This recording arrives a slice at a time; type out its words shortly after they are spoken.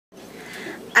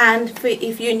And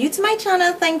if you're new to my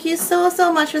channel, thank you so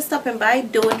much for stopping by.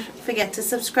 Don't forget to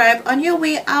subscribe on your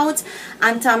way out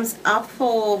and thumbs up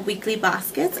for weekly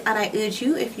baskets. And I urge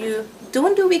you, if you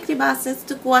don't do weekly baskets,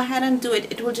 to go ahead and do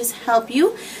it. It will just help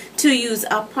you to use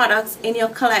our products in your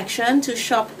collection, to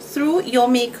shop through your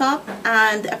makeup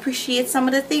and appreciate some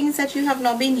of the things that you have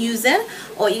not been using,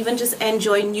 or even just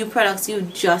enjoy new products you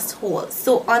just hold.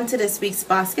 So on to this week's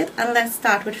basket, and let's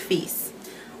start with face.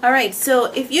 Alright, so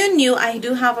if you're new, I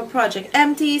do have a Project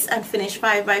Empties and Finish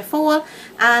 5x4,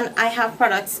 and I have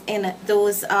products in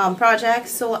those projects,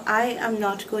 so I am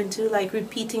not going to like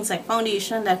repeat things like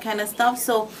foundation, that kind of stuff.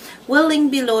 So we'll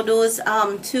link below those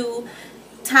two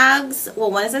tags. Well,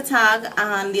 one is a tag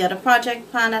and the other project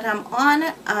plan that I'm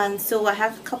on, and so I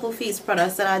have a couple face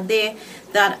products that are there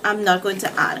that I'm not going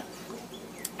to add.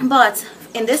 But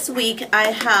in this week I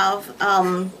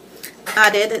have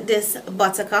added this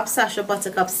Buttercup, Sacha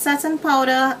Buttercup Satin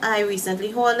Powder. I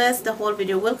recently hauled this. The whole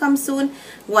video will come soon.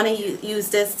 Want to use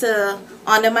this to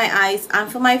under my eyes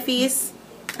and for my face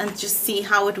and just see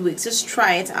how it works. Just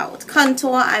try it out.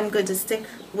 Contour, I'm going to stick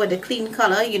with a clean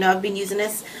color. You know, I've been using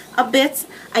this a bit.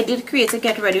 I did create a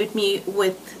Get Ready With Me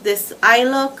with this eye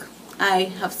look. I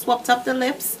have swapped up the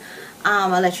lips.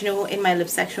 I'll let you know in my lip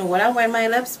section what I wear in my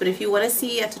lips, but if you want to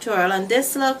see a tutorial on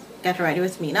this look, get ready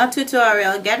with me. Not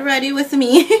tutorial, get ready with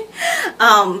me.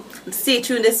 Stay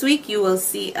tuned this week, you will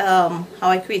see how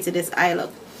I created this eye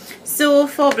look. So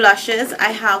for blushes,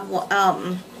 I have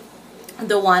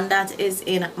the one that is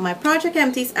in my Project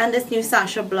Empties and this new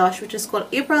Sacha blush, which is called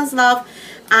April's Love,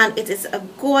 and it is a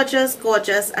gorgeous,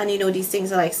 and you know these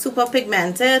things are like super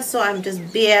pigmented, so I'm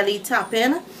just barely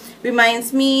tapping.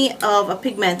 Reminds me of a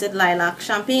pigmented lilac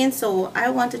champagne, so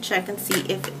I want to check and see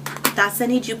if that's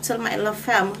any dupe to my La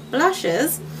Femme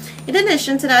blushes. In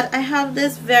addition to that, I have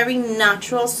this very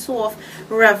natural soft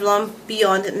Revlon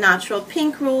Beyond Natural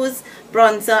Pink Rose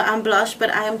bronzer and blush,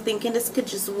 but I am thinking this could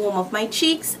just warm up my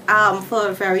cheeks for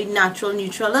a very natural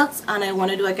neutral looks, and I want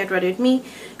to do a Get Ready With Me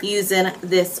using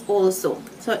this also.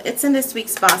 So it's in this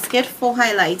week's basket. For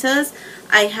highlighters,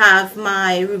 I have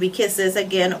my Ruby Kisses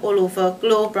again all over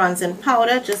glow bronzing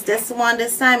powder, just this one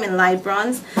this time in light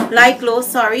glow,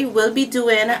 sorry. We'll be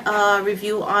doing a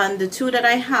review on the two that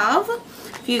I have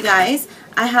for you guys.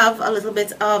 I have a little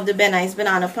bit of the Ben Ice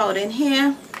banana powder in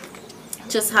here.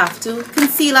 Just have to.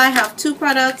 Concealer, I have two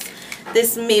products.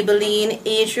 This Maybelline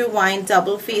Age Rewind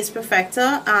Double Face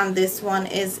Perfector, and this one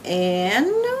is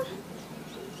in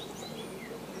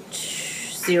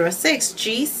 06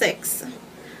 G6.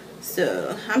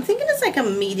 So I'm thinking it's like a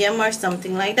medium or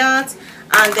something like that.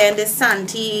 And then the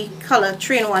Santee Color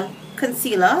 3-in-1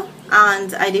 concealer,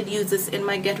 and I did use this in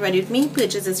my Get Ready With Me.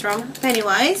 Purchase this from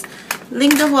Pennywise.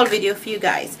 Link the whole video for you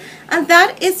guys. And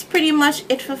that is pretty much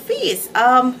it for face.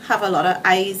 Have a lot of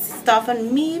eyes stuff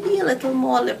and maybe a little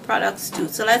more lip products too.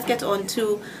 So let's get on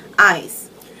to eyes.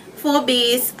 For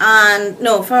base and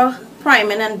for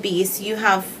priming and base, you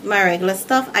have my regular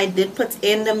stuff. I did put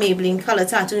in the Maybelline Color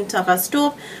Tattoo Topper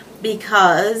Stove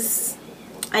because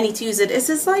I need to use it. This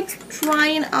is like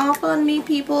drying off on me,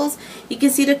 peoples. You can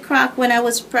see the crack when I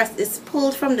was pressed. It's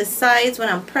pulled from the sides when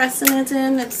I'm pressing it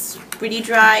in. It's pretty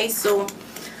dry, so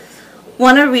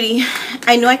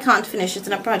I know I can't finish it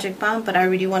in a project pan, but I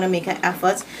really want to make an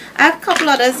effort. I have a couple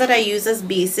others that I use as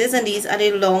bases, and these are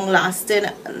the long lasting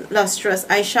lustrous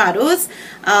eyeshadows.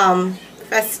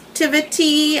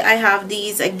 Festivity, I have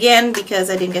these again because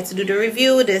I didn't get to do the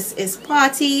review. This is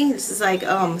Party. This is like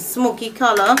smoky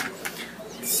color.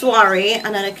 Soiree,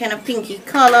 another kind of pinky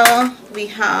color. We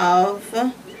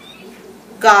have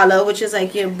Gala, which is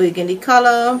like your burgundy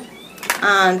color,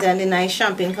 and then the nice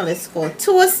champagne color is called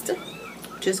Toast,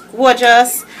 which is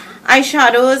gorgeous.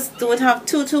 Eyeshadows, don't have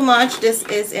too much. This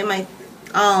is in my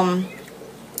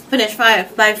Finish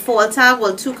 5x4 tag.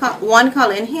 Well, one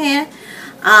color in here,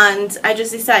 and I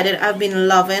just decided I've been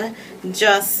loving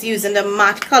just using the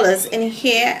matte colors in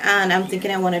here, and I'm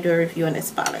thinking I want to do a review on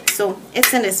this palette. So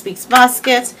it's in this week's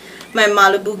basket. My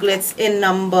Malibu Glitz in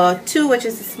number 2, which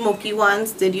is the smoky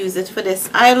ones. Did use it for this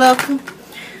eye look.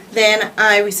 Then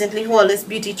I recently hauled this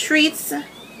Beauty Treats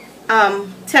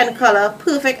 10 color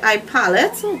perfect eye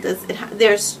palette. So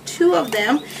there's 2 of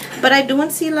them, but I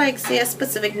don't see like say a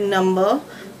specific number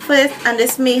for it, and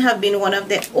this may have been one of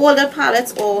the older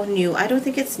palettes or new. I don't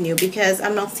think it's new because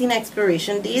I'm not seeing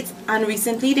expiration dates, and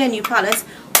recently their new palettes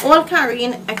all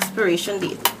carrying expiration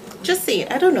date. Just saying,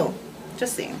 I don't know,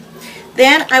 just saying.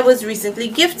 Then I was recently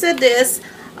gifted this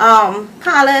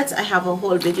palette. I have a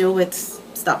whole video with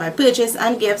stuff I purchased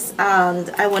and gifts, and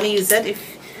I want to use it.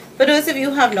 For those of you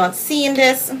who have not seen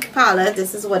this palette,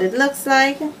 this is what it looks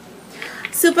like.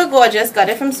 Super gorgeous. Got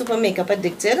it from Super Makeup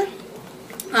Addicted.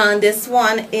 and this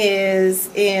one is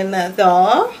in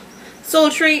the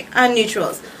Sultry and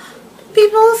Neutrals.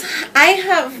 Peoples, I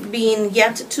have been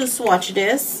yet to swatch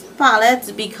this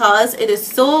palette because it is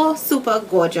so super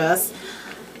gorgeous.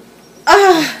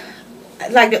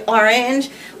 Like the orange,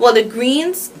 well, the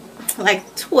greens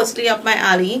like totally up my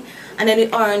alley, and then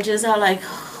the oranges are like,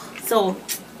 so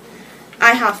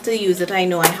I have to use it. I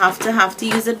know I have to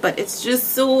use it, but it's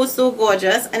just so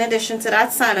gorgeous. In addition to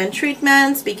that, silent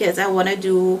treatments, because I want to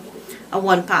do a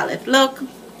one palette look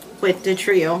with the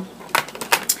trio.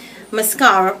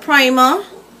 Mascara primer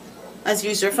as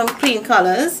usual from Clean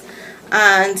Colors,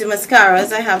 and the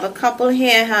mascaras, I have a couple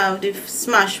here. I have the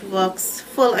Smashbox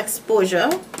Full Exposure,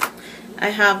 I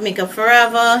have Makeup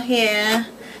Forever here,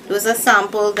 those are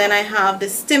sample. Then I have the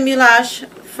Stimulash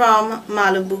from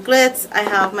Malibu Glitz. I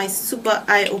have my Super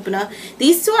Eye Opener.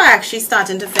 These two are actually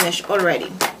starting to finish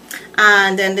already.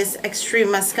 And then this Extreme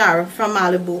Mascara from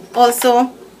Malibu.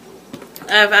 Also,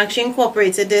 I've actually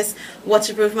incorporated this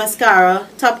waterproof mascara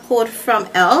top coat from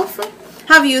e.l.f.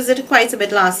 Have used it quite a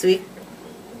bit last week.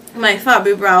 My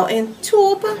Fabri Brow in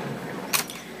taupe.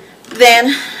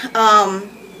 Then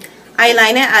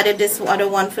eyeliner, added this other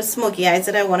one for smoky eyes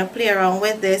that I want to play around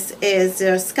with. This is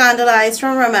the Scandalized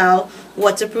from Rimmel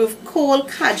waterproof kohl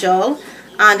kajal,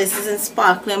 and this is in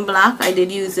sparkling black. I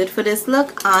did use it for this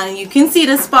look, and you can see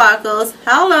the sparkles.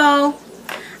 Hello.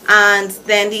 And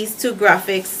then these two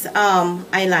graphics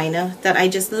eyeliner that I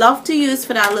just love to use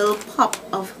for that little pop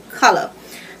of color.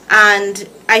 And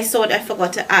I thought I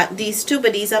forgot to add these two,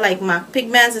 but these are like MAC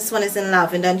pigments. This one is in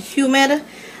Lavender and Humid.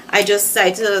 I just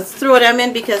decided to throw them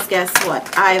in because guess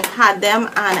what? I've had them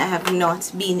and I have not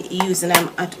been using them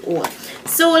at all.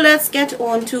 So let's get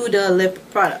on to the lip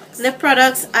products. Lip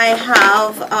products, I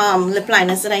have lip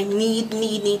liners that I need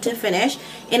to finish.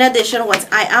 In addition, what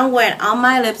I am wearing on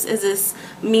my lips is this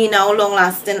Me Now Long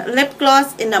Lasting Lip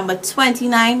Gloss in number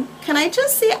 29. Can I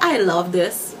just say I love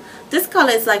this? This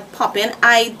color is like popping.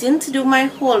 I didn't do my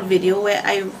whole video where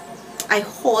I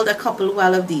hold a couple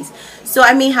well of these, so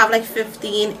I may have like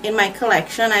 15 in my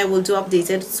collection. I will do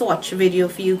updated swatch video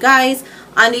for you guys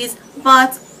on these,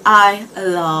 but I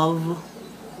love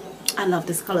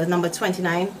this color, number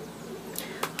 29.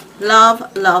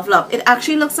 Love. It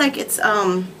actually looks like it's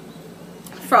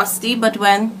frosty, but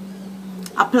when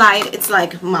applied it's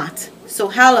like matte. So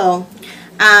hello.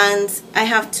 And I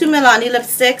have two Milani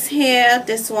lipsticks here.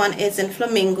 This one is in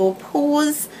Flamingo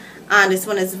Pose, and this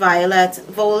one is Violet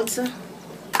Volt.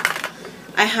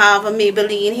 I have a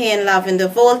Maybelline here in Lavender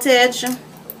Voltage,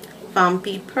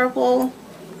 Vampy Purple.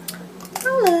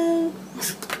 Hello.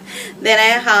 Then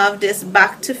I have this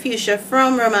Back to Fuchsia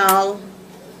from Rimmel.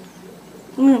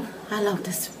 I love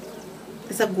this.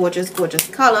 It's a gorgeous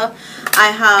color.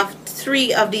 I have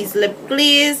three of these lip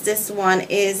glaze. This one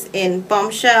is in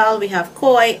Bombshell. We have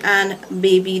Koi and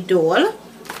Baby Doll.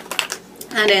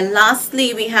 And then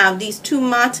lastly we have these two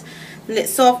matte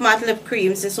soft matte lip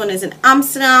creams. This one is in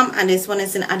Amsterdam and this one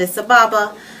is in Addis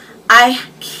Ababa. I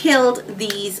killed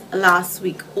these last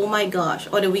week, oh my gosh,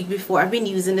 or the week before. I've been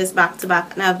using this back to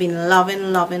back and I've been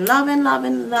loving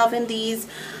these.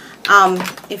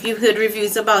 If you've heard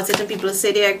reviews about it and people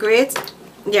say they are great,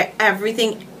 yeah,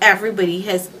 everything everybody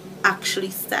has actually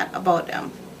said about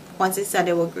them once they said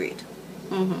they were great.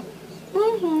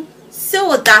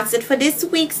 So that's it for this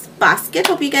week's basket.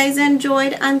 Hope you guys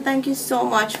enjoyed, and thank you so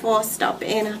much for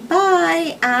stopping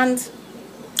by. And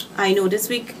I know this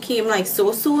week came like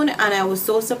so soon and I was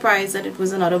so surprised that it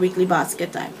was another weekly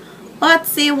basket time, but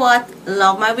say what,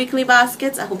 love my weekly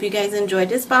baskets. I hope you guys enjoyed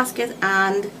this basket,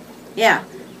 and yeah,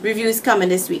 reviews coming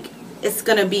this week. It's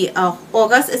gonna be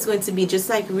August is going to be just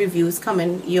like reviews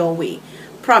coming your way,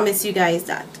 promise you guys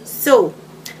that. So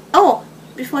oh,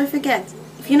 before I forget,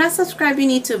 if you're not subscribed you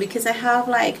need to, because I have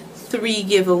like 3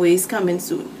 giveaways coming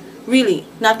soon. Really,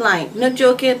 not lying, not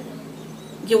joking.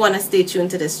 You want to stay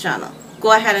tuned to this channel.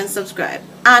 Go ahead and subscribe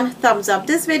and thumbs up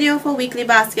this video for weekly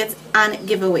baskets and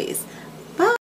giveaways.